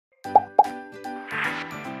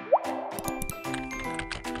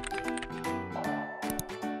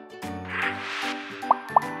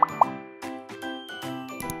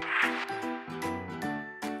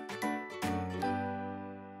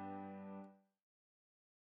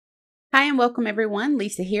Hi and welcome everyone.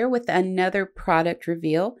 Lisa here with another product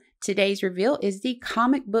reveal. Today's reveal is the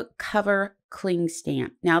comic book cover cling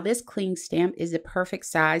stamp. Now this cling stamp is the perfect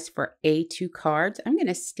size for A2 cards. I'm going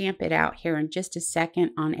to stamp it out here in just a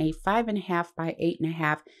second on a 5.5 by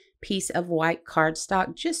 8.5 piece of white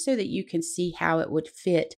cardstock just so that you can see how it would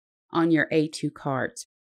fit on your A2 cards.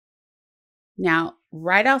 Now,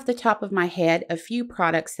 right off the top of my head, a few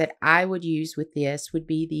products that I would use with this would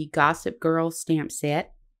be the Gossip Girl stamp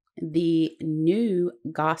set, the new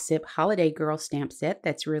Gossip Holiday Girl stamp set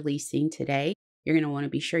that's releasing today. You're going to want to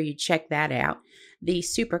be sure you check that out. The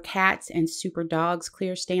Super Cats and Super Dogs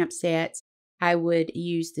clear stamp sets. I would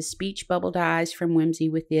use the speech bubble dies from Whimsy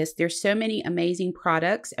with this. There's so many amazing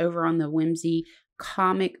products over on the Whimsy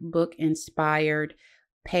comic book inspired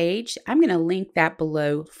page. I'm going to link that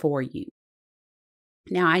below for you.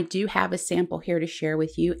 Now, I do have a sample here to share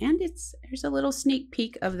with you, and there's a little sneak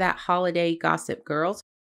peek of that holiday Gossip Girls.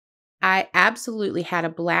 I absolutely had a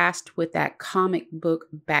blast with that comic book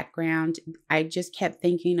background. I just kept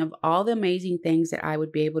thinking of all the amazing things that I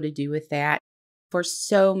would be able to do with that for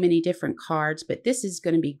so many different cards, but this is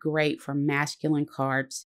going to be great for masculine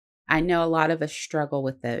cards. I know a lot of us struggle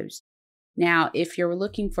with those. Now, if you're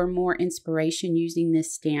looking for more inspiration using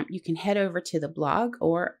this stamp, you can head over to the blog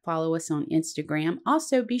or follow us on Instagram.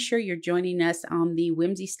 Also, be sure you're joining us on the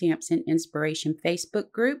Whimsy Stamps and Inspiration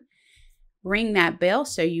Facebook group. Ring that bell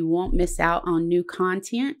so you won't miss out on new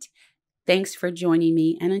content. Thanks for joining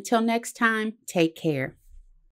me, and until next time, take care.